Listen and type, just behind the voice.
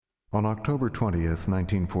On October 20th,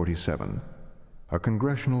 1947, a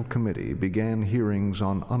congressional committee began hearings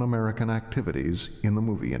on un-American activities in the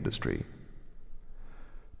movie industry.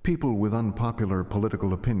 People with unpopular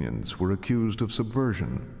political opinions were accused of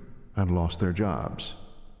subversion and lost their jobs.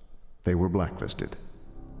 They were blacklisted.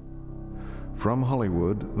 From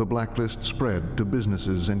Hollywood, the blacklist spread to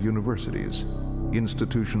businesses and universities,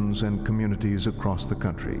 institutions and communities across the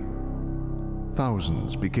country.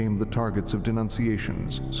 Thousands became the targets of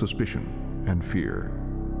denunciations, suspicion, and fear.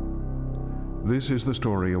 This is the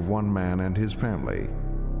story of one man and his family,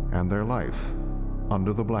 and their life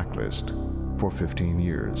under the blacklist for 15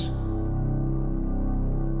 years.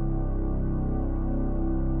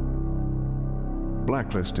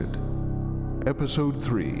 Blacklisted, Episode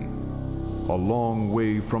 3, A Long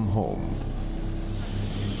Way from Home.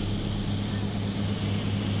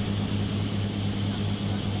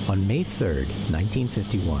 On May 3rd,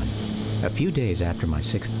 1951, a few days after my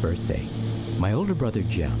 6th birthday, my older brother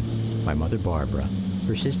Jim, my mother Barbara,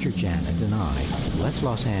 her sister Janet, and I left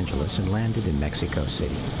Los Angeles and landed in Mexico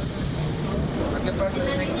City.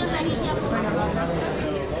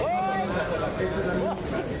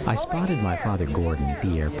 I spotted my father Gordon at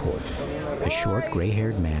the airport, a short,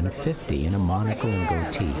 gray-haired man of 50 in a monocle and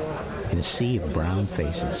goatee, in a sea of brown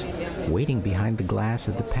faces, waiting behind the glass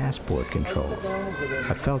of the passport control.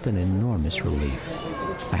 I felt an enormous relief.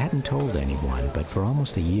 I hadn't told anyone, but for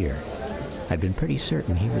almost a year, I'd been pretty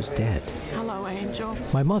certain he was dead. Hello, Angel.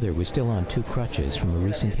 My mother was still on 2 crutches from a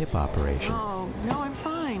recent hip operation. Oh, no, I'm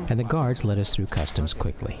fine. And the guards let us through customs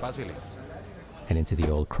quickly. And into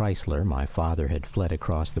the old Chrysler my father had fled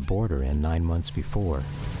across the border in 9 months before.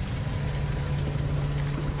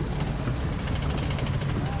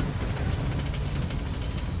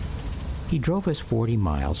 He drove us 40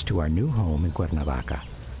 miles to our new home in Cuernavaca,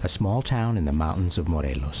 a small town in the mountains of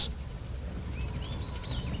Morelos.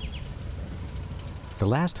 The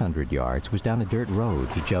last 100 yards was down a dirt road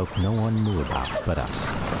he joked no one knew about but us.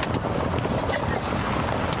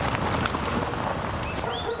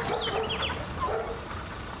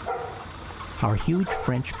 Our huge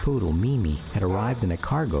French poodle, Mimi, had arrived in a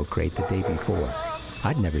cargo crate the day before.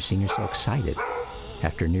 I'd never seen her so excited.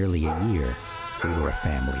 After nearly a year, we were a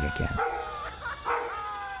family again.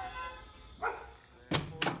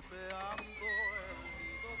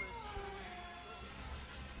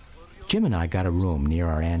 Jim and I got a room near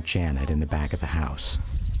our Aunt Janet in the back of the house.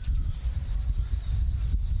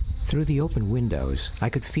 Through the open windows, I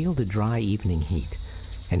could feel the dry evening heat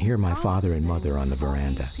and hear my father and mother on the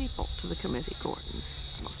veranda. People to the committee, Gordon.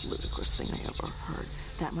 It's the most ludicrous thing I ever heard.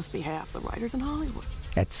 That must be half the writers in Hollywood.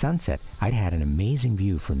 At sunset, I'd had an amazing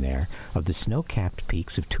view from there of the snow-capped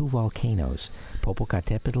peaks of 2 volcanoes,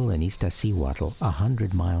 Popocatépetl and Iztaccíhuatl,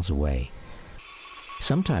 100 miles away.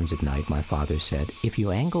 Sometimes at night, my father said, if you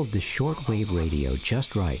angled the shortwave radio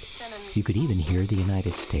just right, you could even hear the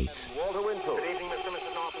United States. Good evening, Mr.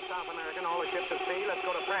 North and South American. All the ships at sea. Let's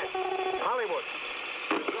go to press. Hollywood.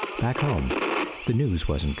 Back home, the news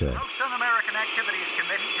wasn't good. House Un-American Activities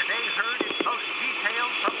Committee today heard its most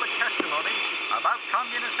detailed public testimony about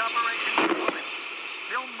communist operations in Bolivia.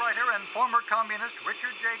 Film writer and former communist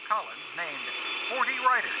Richard J. Collins named 40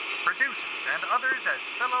 writers, producers, and others as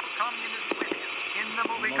fellow communists with him in the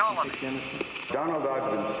movie colony.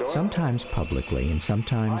 Sometimes publicly and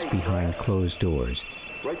sometimes behind closed doors,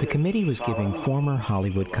 the committee was giving former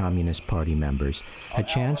Hollywood Communist Party members a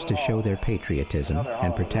chance to show their patriotism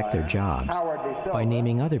and protect their jobs by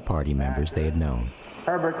naming other party members they had known.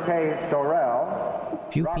 Herbert K.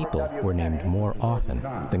 Sorrell. Few people were named more often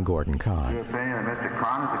than Gordon Kahn. You're saying that Mr.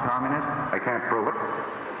 Kahn is a communist? I can't prove it.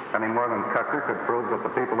 Any more than Custer could prove that the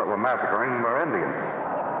people that were massacring were Indians.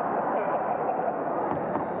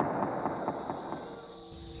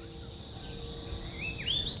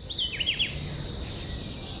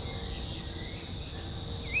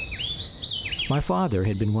 My father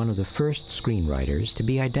had been one of the first screenwriters to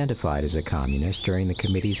be identified as a communist during the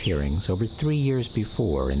committee's hearings over 3 years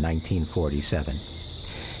before in 1947.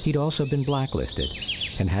 He'd also been blacklisted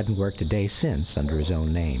and hadn't worked a day since under his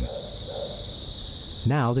own name.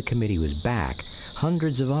 Now the committee was back.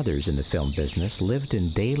 Hundreds of others in the film business lived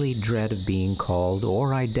in daily dread of being called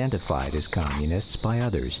or identified as communists by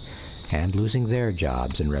others, and losing their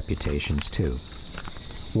jobs and reputations too.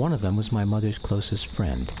 One of them was my mother's closest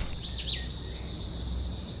friend.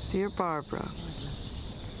 Dear Barbara,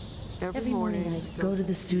 every morning I go to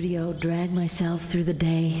the studio, drag myself through the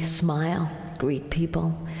day, smile, greet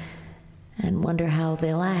people, and wonder how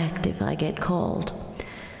they'll act if I get called.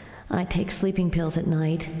 I take sleeping pills at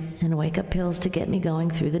night and wake-up pills to get me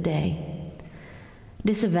going through the day.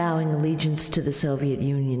 Disavowing allegiance to the Soviet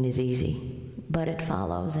Union is easy. But it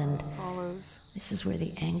follows, and Follows. this is where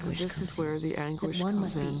the anguish comes in. This is where the anguish That one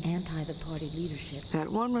comes must in. be anti the party leadership. That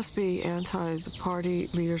one must be anti the party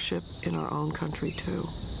leadership in our own country, too.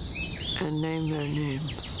 And name their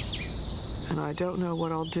names. And I don't know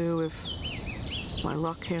what I'll do if my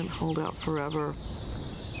luck can't hold out forever.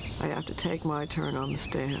 I have to take my turn on the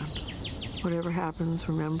stand. Whatever happens,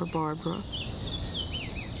 remember, Barbara,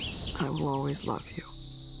 I will always love you.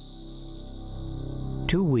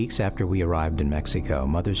 2 weeks after we arrived in Mexico,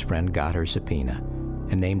 Mother's friend got her subpoena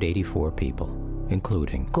and named 84 people,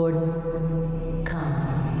 including Gordon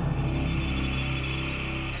Kahn.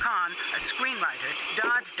 Kahn, a screenwriter,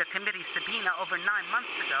 dodged a committee subpoena over 9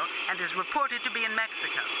 months ago and is reported to be in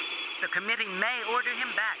Mexico. The committee may order him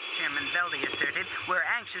back, Chairman Veldy asserted. We're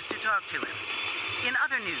anxious to talk to him. In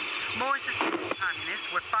other news, more suspected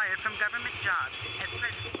communists were fired from government jobs as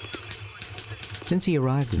President... Since he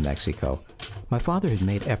arrived in Mexico, my father had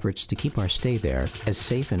made efforts to keep our stay there as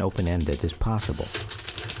safe and open-ended as possible.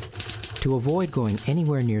 To avoid going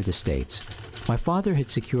anywhere near the States, my father had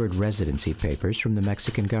secured residency papers from the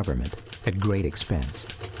Mexican government at great expense.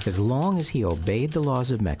 As long as he obeyed the laws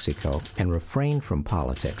of Mexico and refrained from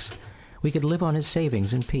politics, we could live on his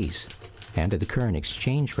savings in peace, and at the current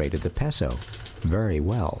exchange rate of the peso, very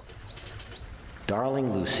well.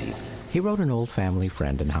 Darling Lucy. He wrote an old family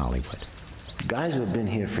friend in Hollywood. Guys that have been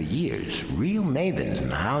here for years, real mavens in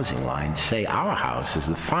the housing line, say our house is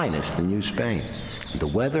the finest in New Spain. The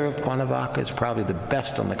weather of Cuernavaca is probably the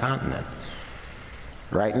best on the continent.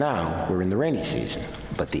 Right now, we're in the rainy season,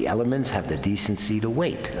 but the elements have the decency to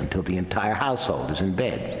wait until the entire household is in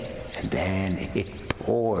bed. And then it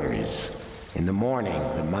pours. In the morning,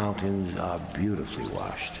 the mountains are beautifully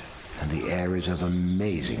washed, and the air is of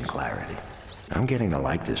amazing clarity. I'm getting to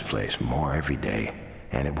like this place more every day,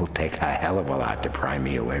 and it will take a hell of a lot to pry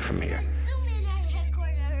me away from here.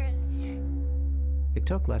 It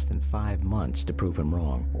took less than 5 months to prove him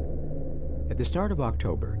wrong. At the start of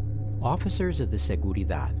October, officers of the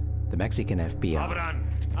Seguridad, the Mexican FBI,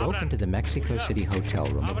 broke into the Mexico City hotel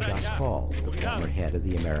room of Gus Hall, the former head of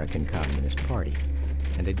the American Communist Party,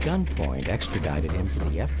 and at gunpoint extradited him to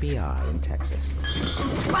the FBI in Texas.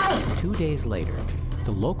 2 days later,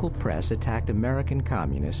 the local press attacked American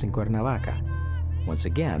communists in Cuernavaca. Once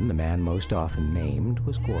again, the man most often named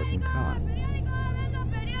was Gordon Kahn.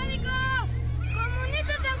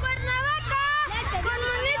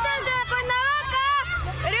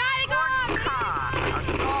 Gordon Kahn, a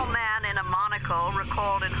small man in a monocle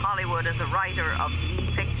recalled in Hollywood as a writer of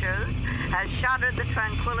E-pictures, has shattered the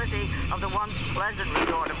tranquility of the once pleasant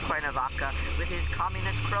resort of Cuernavaca with his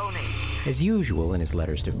communist cronies. As usual in his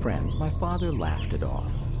letters to friends, my father laughed it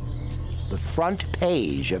off. The front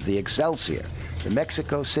page of the Excelsior, the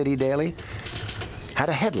Mexico City Daily, had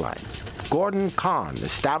a headline: Gordon Kahn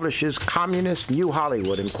establishes communist New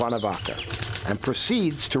Hollywood in Cuernavaca, and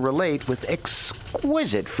proceeds to relate with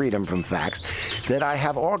exquisite freedom from facts that I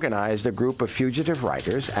have organized a group of fugitive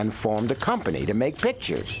writers and formed a company to make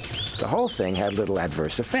pictures. The whole thing had little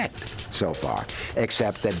adverse effect so far,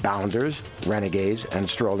 except that bounders, renegades, and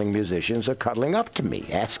strolling musicians are cuddling up to me,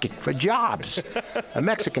 asking for jobs. A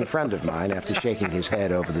Mexican friend of mine, after shaking his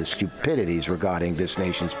head over the stupidities regarding this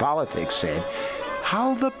nation's politics, said,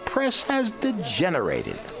 "How the press has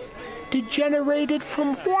degenerated." Degenerated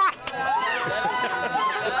from what?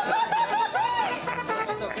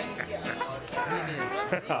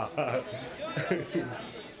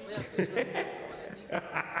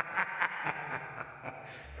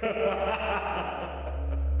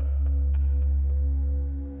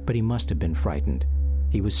 But he must have been frightened.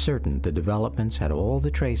 He was certain the developments had all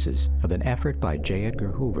the traces of an effort by J.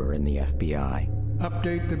 Edgar Hoover and the FBI.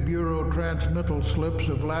 Update the Bureau transmittal slips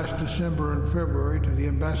of last December and February to the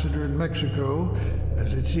ambassador in Mexico,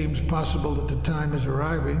 as it seems possible that the time is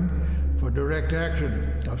arriving for direct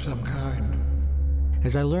action of some kind.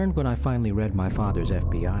 As I learned when I finally read my father's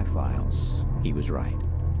FBI files, he was right.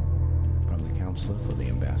 From the Counselor for the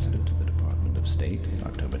Ambassador to the Department of State,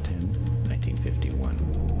 October 10, 1951.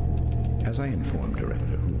 As I informed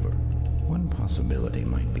Director Hoover, one possibility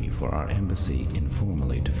might be for our embassy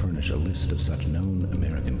informally to furnish a list of such known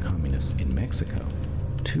American communists in Mexico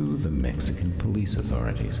to the Mexican police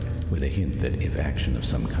authorities, with a hint that if action of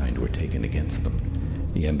some kind were taken against them,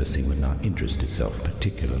 the embassy would not interest itself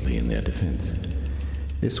particularly in their defense.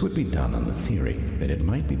 This would be done on the theory that it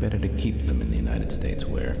might be better to keep them in the United States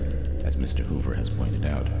where, as Mr. Hoover has pointed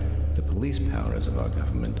out, the police powers of our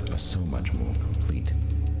government are so much more complete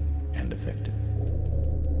and effective.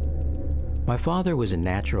 My father was a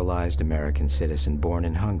naturalized American citizen born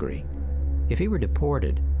in Hungary. If he were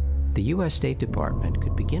deported, the U.S. State Department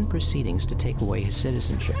could begin proceedings to take away his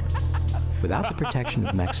citizenship. without the protection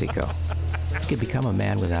of Mexico, he could become a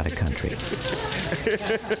man without a country.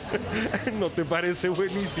 ¿No te parece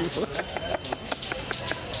buenísimo?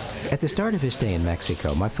 At the start of his stay in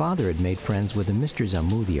Mexico, my father had made friends with a Mr.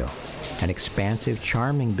 Zamudio, an expansive,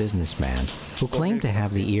 charming businessman who claimed to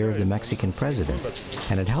have the ear of the Mexican president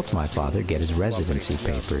and had helped my father get his residency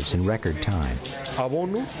papers in record time.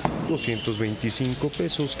 Abono, 225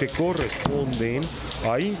 pesos que corresponden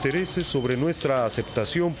a intereses sobre nuestra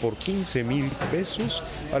aceptación por 15,000 pesos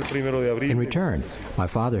al 1 de abril. In return, my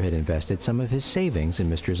father had invested some of his savings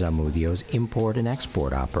in Mr. Zamudio's import and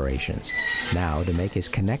export operations. Now, to make his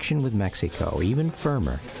connection with Mexico even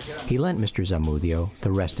firmer, he lent Mr. Zamudio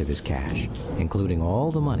the rest of his cash, including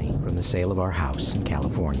all the money from the sale of our house in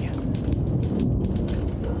California.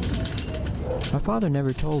 My father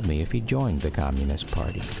never told me if he joined the Communist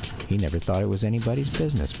Party. He never thought it was anybody's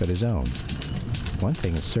business but his own. One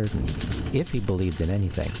thing is certain, if he believed in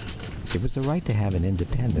anything, it was the right to have an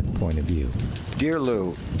independent point of view. Dear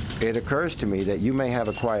Lou, it occurs to me that you may have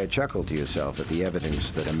a quiet chuckle to yourself at the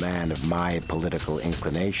evidence that a man of my political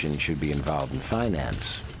inclination should be involved in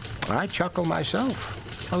finance. I chuckle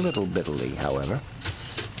myself, a little bitterly, however.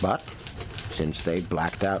 But since they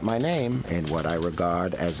blacked out my name in what I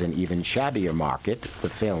regard as an even shabbier market for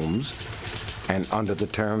films, and under the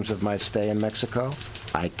terms of my stay in Mexico,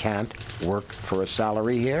 I can't work for a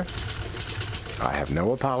salary here, I have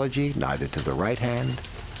no apology, neither to the right hand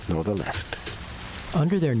nor the left.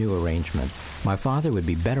 Under their new arrangement, my father would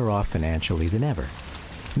be better off financially than ever.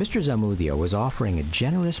 Mr. Zamudio was offering a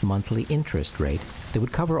generous monthly interest rate that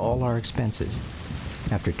would cover all our expenses.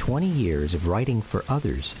 After 20 years of writing for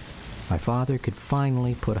others, my father could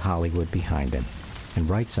finally put Hollywood behind him and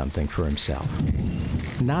write something for himself.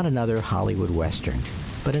 Not another Hollywood Western,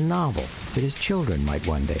 but a novel that his children might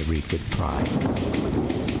one day read with pride.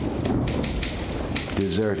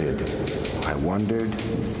 Deserted, I wondered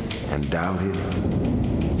and doubted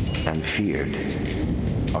and feared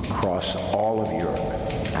across all of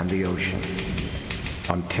Europe and the ocean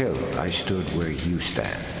until I stood where you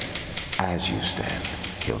stand, as you stand,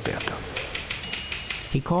 Gilberto.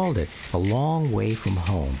 He called it A Long Way from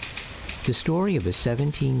Home, the story of a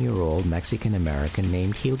 17-year-old Mexican-American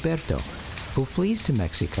named Gilberto, who flees to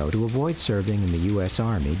Mexico to avoid serving in the U.S.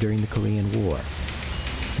 Army during the Korean War.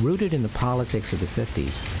 Rooted in the politics of the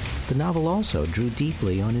 50s, the novel also drew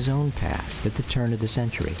deeply on his own past at the turn of the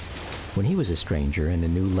century, when he was a stranger in a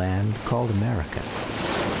new land called America.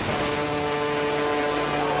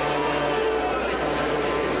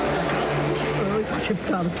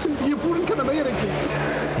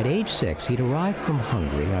 At age 6, he'd arrived from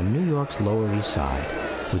Hungary on New York's Lower East Side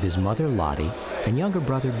with his mother Lottie and younger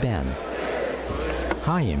brother Ben.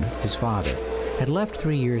 Chaim, his father, had left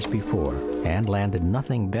 3 years before and landed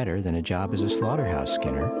nothing better than a job as a slaughterhouse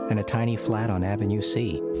skinner and a tiny flat on Avenue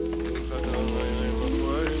C.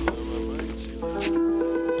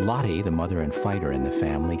 Lottie, the mother and fighter in the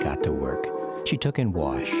family, got to work. She took in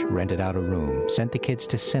wash, rented out a room, sent the kids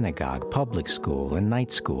to synagogue, public school, and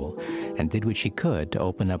night school, and did what she could to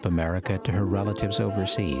open up America to her relatives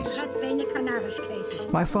overseas.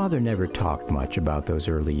 My father never talked much about those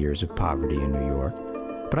early years of poverty in New York,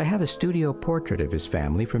 but I have a studio portrait of his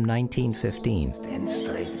family from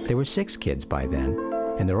 1915. There were 6 kids by then,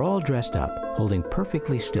 and they're all dressed up, holding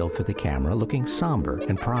perfectly still for the camera, looking somber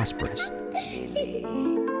and prosperous.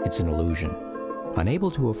 It's an illusion.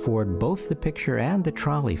 Unable to afford both the picture and the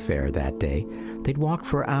trolley fare that day, they'd walked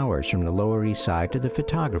for hours from the Lower East Side to the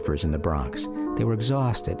photographer's in the Bronx. They were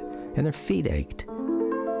exhausted, and their feet ached.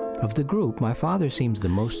 Of the group, my father seems the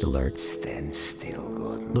most alert. Stand still,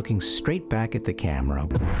 Gordon. Looking straight back at the camera.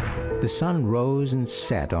 The sun rose and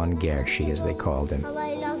set on Gershi, as they called him.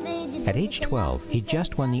 At age 12, he'd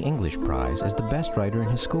just won the English prize as the best writer in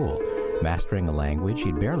his school, mastering a language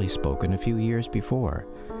he'd barely spoken a few years before.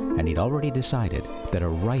 And he'd already decided that a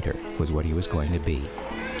writer was what he was going to be,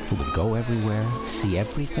 who would go everywhere, see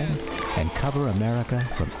everything, and cover America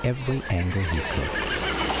from every angle he could.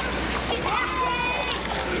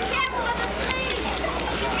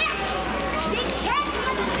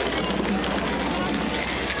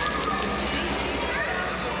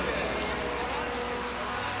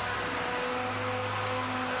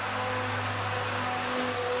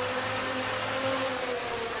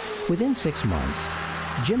 Within 6 months,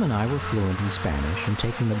 Jim and I were fluent in Spanish and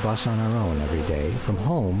taking the bus on our own every day from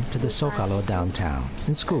home to the Zócalo downtown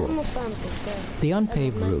and school. The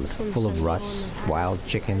unpaved route, full of ruts, wild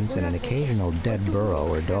chickens, and an occasional dead burro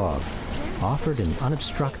or dog, offered an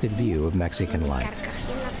unobstructed view of Mexican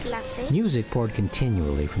life. Music poured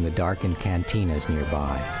continually from the darkened cantinas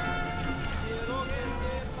nearby.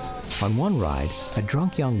 On one ride, a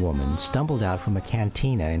drunk young woman stumbled out from a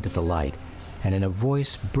cantina into the light and in a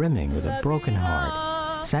voice brimming with a broken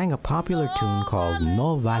heart, sang a popular tune called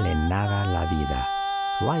No Vale Nada la Vida.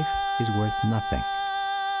 Life is worth nothing.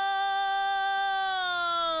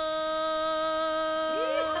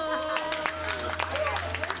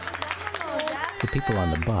 The people on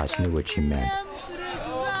the bus knew what she meant.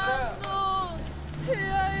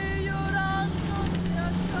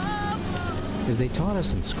 As they taught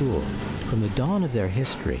us in school, from the dawn of their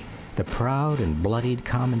history, the proud and bloodied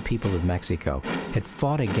common people of Mexico had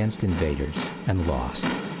fought against invaders and lost,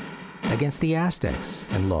 against the Aztecs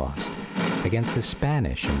and lost, against the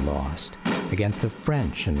Spanish and lost, against the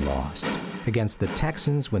French and lost, against the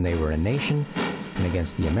Texans when they were a nation, and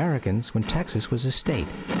against the Americans when Texas was a state.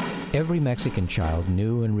 Every Mexican child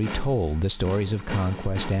knew and retold the stories of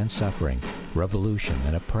conquest and suffering, revolution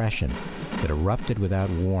and oppression that erupted without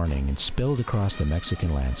warning and spilled across the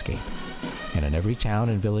Mexican landscape. And in every town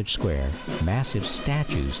and village square, massive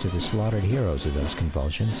statues to the slaughtered heroes of those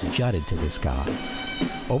convulsions jutted to the sky.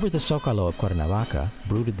 Over the Zócalo of Cuernavaca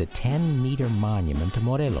brooded the 10-meter monument to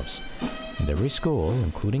Morelos, and every school,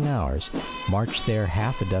 including ours, marched there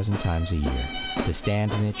half a dozen times a year to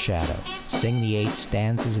stand in its shadow, sing the 8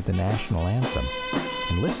 stanzas of the national anthem,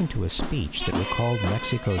 and listen to a speech that recalled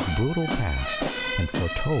Mexico's brutal past and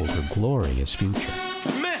foretold her glorious future.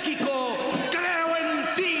 México, creo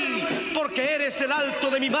en ti, porque eres el alto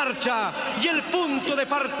de mi marcha y el punto de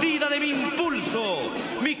partida de mi impulso,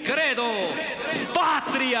 mi credo,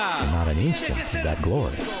 patria. And not an instant of that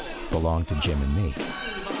glory belonged to Jim and me.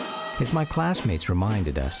 As my classmates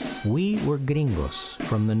reminded us, we were gringos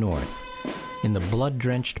from the north. In the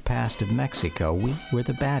blood-drenched past of Mexico, we were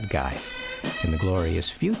the bad guys. In the glorious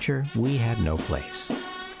future, we had no place.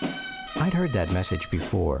 I'd heard that message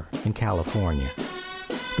before, in California.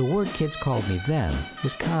 The word kids called me then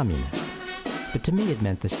was communist, but to me it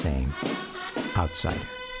meant the same. Outsider.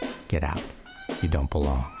 Get out. You don't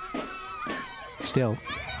belong. Still,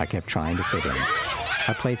 I kept trying to fit in.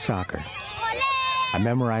 I played soccer. I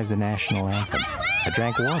memorized the national anthem. I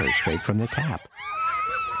drank water straight from the tap.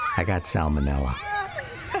 I got salmonella.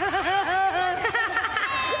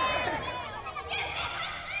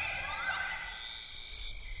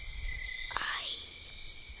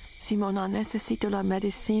 Simona necesito la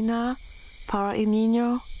medicina para el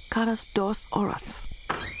niño cada 2 horas.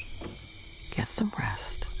 Get some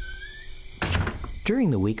rest.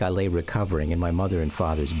 During the week I lay recovering in my mother and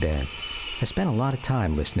father's bed, I spent a lot of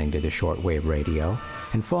time listening to the shortwave radio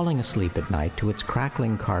and falling asleep at night to its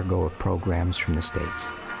crackling cargo of programs from the States.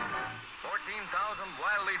 14,000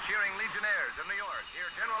 wildly cheering legionnaires in New York hear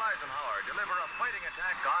General Eisenhower deliver a fighting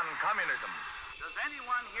attack on communism. Does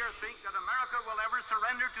anyone here think that America will ever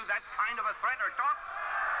surrender to that kind of a threat or talk?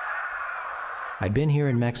 I'd been here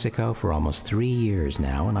in Mexico for almost 3 years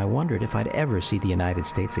now, and I wondered if I'd ever see the United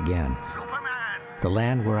States again. Superman! The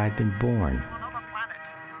land where I'd been born,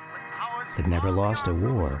 that never lost a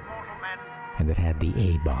war, and that had the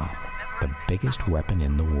A-bomb, the biggest weapon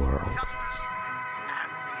in the world.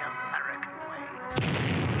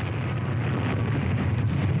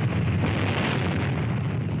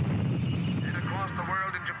 And across the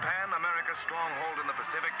world in Japan, America's stronghold in the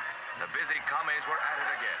Pacific, the busy commies were at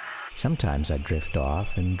it again. Sometimes I'd drift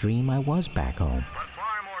off and dream I was back home. But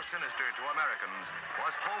far more sinister to Americans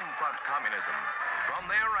was home front communism. From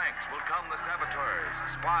their ranks will come the saboteurs,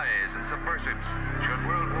 spies, and subversives, should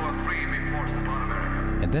World War III be forced upon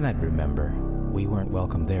America. And then I'd remember we weren't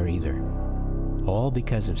welcome there either. All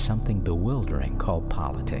because of something bewildering called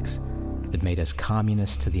politics that made us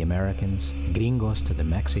communists to the Americans, gringos to the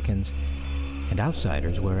Mexicans, and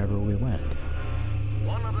outsiders wherever we went.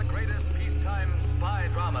 One of the greatest peacetime spy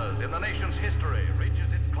dramas in the nation's history reaches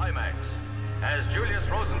its climax as Julius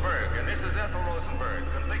Rosenberg and Mrs. Ethel Rosenberg,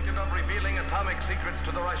 convicted of revealing atomic secrets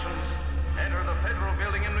to the Russians, enter the federal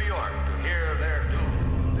building in New York to hear their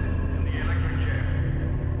doom in the electric chair.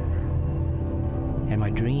 And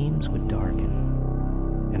my dreams would darken,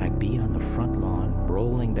 and I'd be on the front lawn,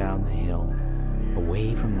 rolling down the hill,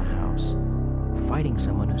 away from the house, fighting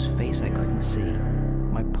someone whose face I couldn't see,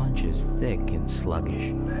 my punches thick and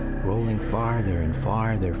sluggish, rolling farther and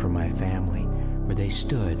farther from my family, where they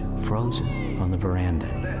stood, frozen, on the veranda,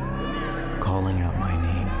 calling out my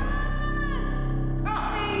name.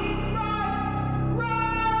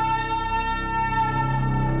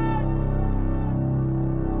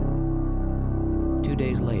 2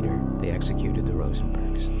 days later, they executed the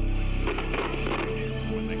Rosenbergs.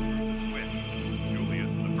 When they threw the switch,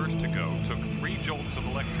 Julius, the first to go, took 3 jolts of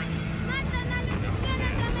electricity.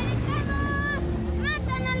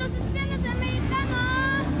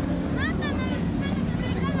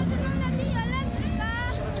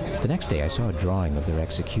 The next day I saw a drawing of their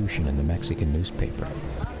execution in the Mexican newspaper.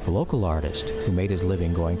 A local artist, who made his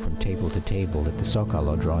living going from table to table at the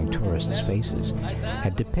Zócalo drawing tourists' faces,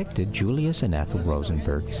 had depicted Julius and Ethel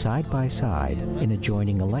Rosenberg side by side in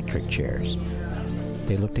adjoining electric chairs.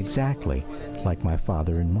 They looked exactly like my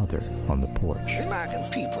father and mother on the porch. The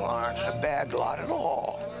American people aren't a bad lot at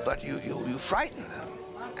all, but you frighten them,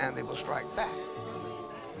 and they will strike back.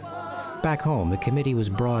 Back home, the committee was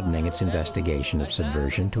broadening its investigation of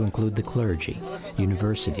subversion to include the clergy,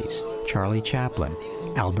 universities, Charlie Chaplin,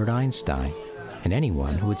 Albert Einstein, and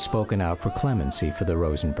anyone who had spoken out for clemency for the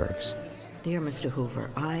Rosenbergs. Dear Mr.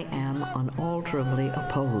 Hoover, I am unalterably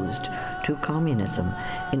opposed to communism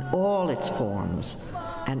in all its forms,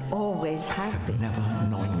 and always have been. Never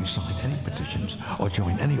knowingly signed any petitions or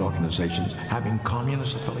joined any organizations having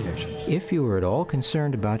communist affiliations. If you were at all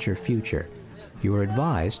concerned about your future, you were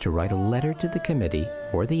advised to write a letter to the committee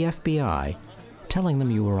or the FBI telling them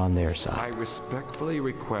you were on their side. I respectfully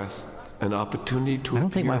request an opportunity to... I don't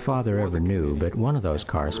think my father ever knew, but one of those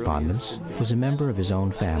correspondents was a member of his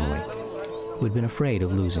own family who had been afraid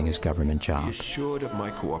of losing his government job. Be assured of my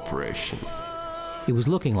cooperation. It was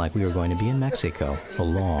looking like we were going to be in Mexico a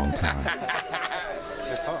long time.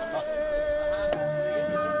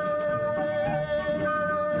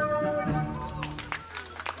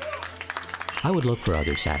 I would look for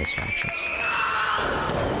other satisfactions,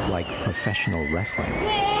 like professional wrestling.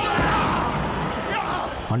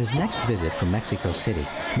 On his next visit from Mexico City,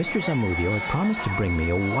 Mr. Zamudio had promised to bring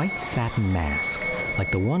me a white satin mask,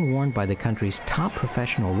 like the one worn by the country's top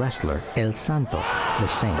professional wrestler, El Santo, the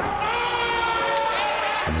Saint.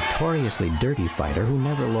 A notoriously dirty fighter who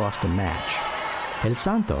never lost a match. El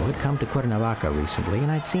Santo had come to Cuernavaca recently,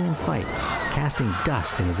 and I'd seen him fight, casting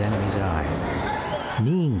dust in his enemies' eyes,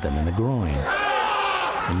 kneeing them in the groin,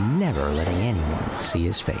 and never letting anyone see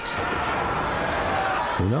his face.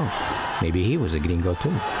 Who knows? Maybe he was a gringo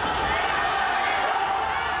too.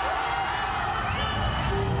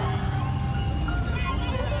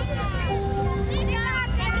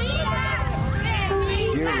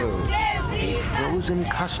 Frozen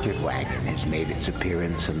custard wagon has made its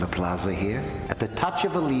appearance in the plaza here. At the touch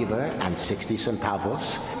of a lever and 60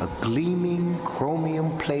 centavos, a gleaming,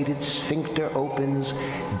 chromium-plated sphincter opens,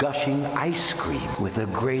 gushing ice cream with a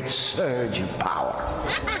great surge of power.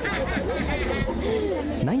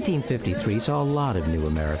 1953 saw a lot of new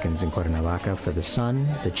Americans in Cuernavaca for the sun,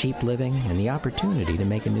 the cheap living, and the opportunity to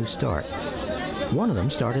make a new start. One of them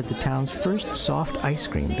started the town's first soft ice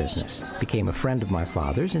cream business, became a friend of my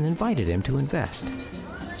father's, and invited him to invest.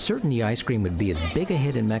 Certain the ice cream would be as big a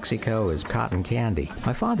hit in Mexico as cotton candy,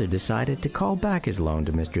 my father decided to call back his loan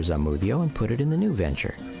to Mr. Zamudio and put it in the new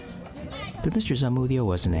venture. But Mr. Zamudio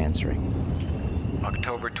wasn't answering.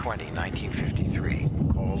 October 20, 1953.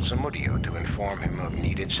 Called Zamudio to inform him of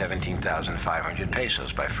needed 17,500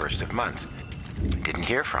 pesos by first of month. Didn't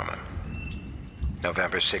hear from him.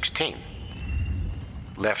 November 16.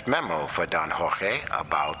 Left memo for Don Jorge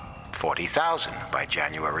about 40,000 by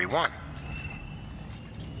January 1.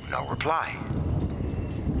 No reply.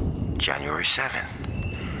 January 7.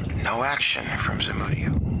 No action from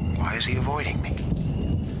Zamudio. Why is he avoiding me?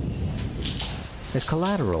 As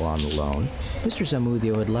collateral on the loan, Mr.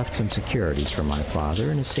 Zamudio had left some securities for my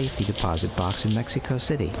father in a safety deposit box in Mexico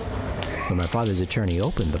City. When my father's attorney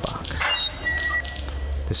opened the box,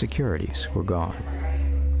 the securities were gone.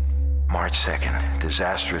 March 2nd,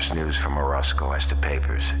 disastrous news from Orozco as to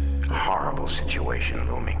papers. Horrible situation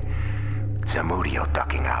looming. Zamudio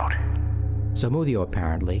ducking out. Zamudio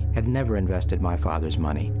apparently had never invested my father's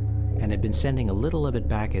money and had been sending a little of it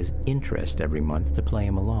back as interest every month to play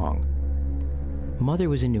him along. Mother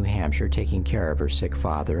was in New Hampshire taking care of her sick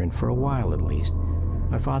father, and for a while at least,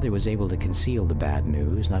 my father was able to conceal the bad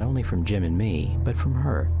news not only from Jim and me, but from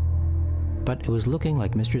her. But it was looking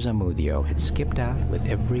like Mr. Zamudio had skipped out with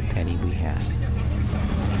every penny we had.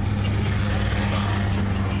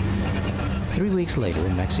 3 weeks later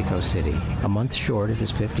in Mexico City, a month short of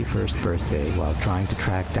his 51st birthday, while trying to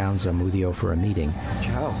track down Zamudio for a meeting,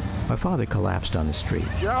 Joe, my father collapsed on the street.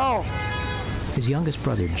 Joe! His youngest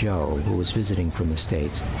brother, Joe, who was visiting from the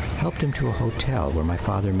States, helped him to a hotel where my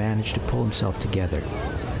father managed to pull himself together.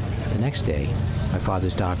 The next day, my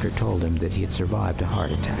father's doctor told him that he had survived a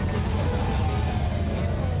heart attack.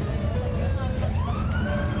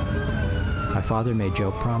 My father made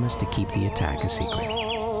Joe promise to keep the attack a secret.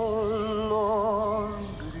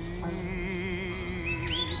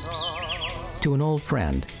 To an old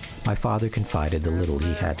friend, my father confided the little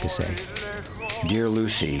he had to say. Dear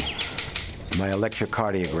Lucy, my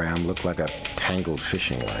electrocardiogram looked like a tangled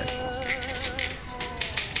fishing line.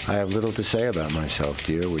 I have little to say about myself,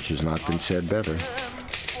 dear, which has not been said better.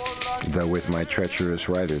 though with my treacherous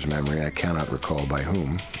writer's memory I cannot recall by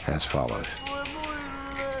whom, as follows.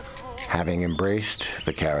 Having embraced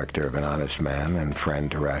the character of an honest man and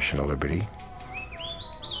friend to rational liberty,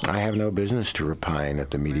 I have no business to repine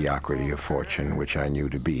at the mediocrity of fortune which I knew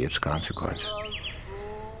to be its consequence.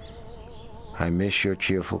 I miss your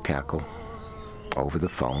cheerful cackle over the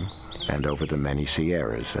phone and over the many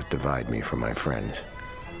Sierras that divide me from my friends.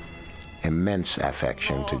 Immense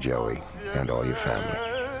affection to Joey and all your family.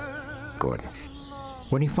 Gordon.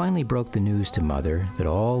 When he finally broke the news to Mother that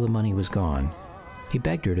all the money was gone, he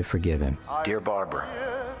begged her to forgive him. Dear Barbara,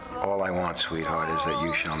 all I want, sweetheart, is that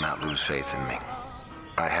you shall not lose faith in me.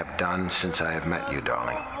 I have done, since I have met you,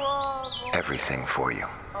 darling, everything for you,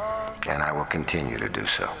 and I will continue to do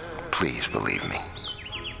so. Please believe me.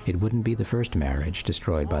 It wouldn't be the first marriage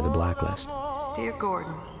destroyed by the Blacklist. Dear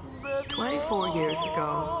Gordon, 24 years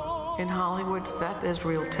ago, in Hollywood's Beth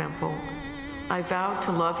Israel Temple, I vowed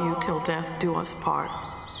to love you till death do us part.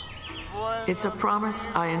 It's a promise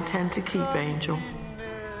I intend to keep, Angel.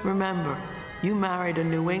 Remember, you married a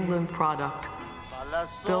New England product,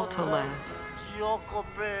 built to last.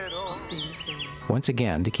 I'll see you soon. Once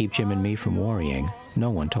again, to keep Jim and me from worrying, no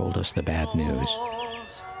one told us the bad news.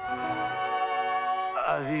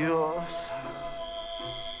 Adios.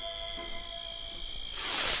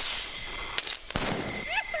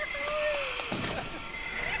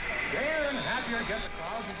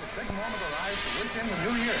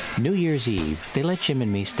 New Year's Eve, they let Jim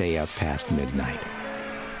and me stay up past midnight.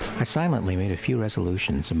 I silently made a few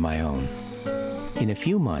resolutions of my own. In a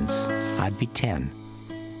few months, I'd be 10,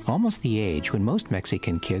 almost the age when most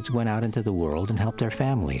Mexican kids went out into the world and helped their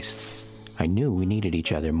families. I knew we needed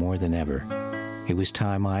each other more than ever. It was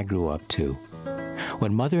time I grew up, too.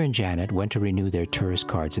 When Mother and Janet went to renew their tourist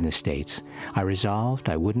cards in the States, I resolved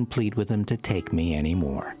I wouldn't plead with them to take me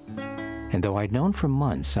anymore. And though I'd known for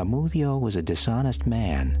months Amudio was a dishonest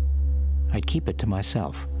man, I'd keep it to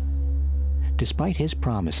myself. Despite his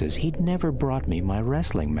promises, he'd never brought me my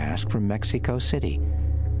wrestling mask from Mexico City.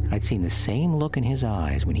 I'd seen the same look in his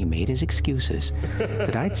eyes when he made his excuses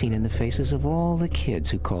that I'd seen in the faces of all the kids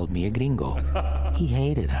who called me a gringo. He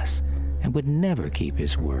hated us and would never keep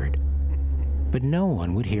his word. But no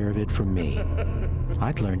one would hear of it from me.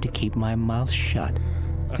 I'd learned to keep my mouth shut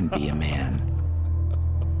and be a man.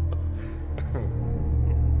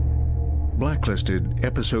 Blacklisted,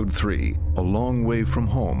 Episode 3, A Long Way From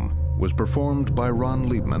Home, was performed by Ron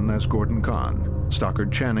Leibman as Gordon Conn,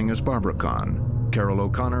 Stockard Channing as Barbara Conn, Carrol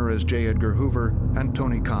O'Connor as J. Edgar Hoover, and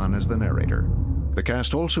Tony Conn as the narrator. The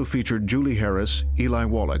cast also featured Julie Harris, Eli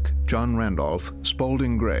Wallach, John Randolph,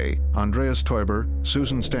 Spalding Gray, Andreas Teuber,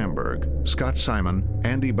 Susan Stamberg, Scott Simon,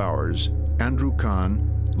 Andy Bowers, Andrew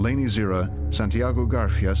Kahn, Lainey Zira, Santiago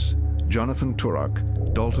Garfias, Jonathan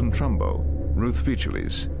Turok, Dalton Trumbo, Ruth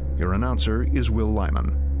Vichulis. Your announcer is Will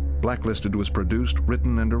Lyman. Blacklisted was produced,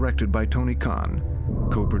 written, and directed by Tony Conn.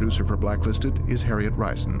 Co-producer for Blacklisted is Harriet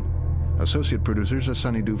Rison. Associate producers are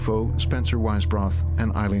Sonny Dufault, Spencer Weisbroth,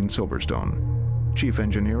 and Eileen Silverstone. Chief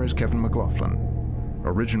engineer is Kevin McLaughlin.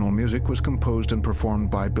 Original music was composed and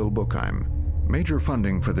performed by Bill Bookheim. Major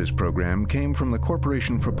funding for this program came from the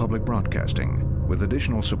Corporation for Public Broadcasting, with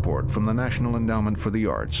additional support from the National Endowment for the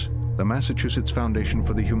Arts, the Massachusetts Foundation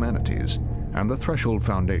for the Humanities, and the Threshold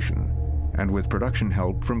Foundation, and with production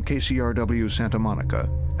help from KCRW Santa Monica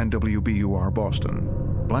and WBUR Boston.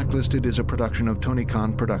 Blacklisted is a production of Tony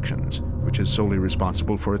Conn Productions, which is solely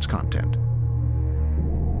responsible for its content.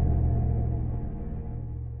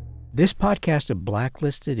 This podcast of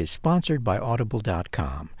Blacklisted is sponsored by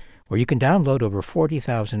Audible.com, where you can download over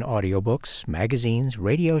 40,000 audiobooks, magazines,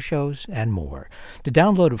 radio shows, and more. To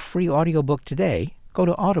download a free audiobook today, go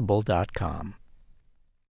to Audible.com.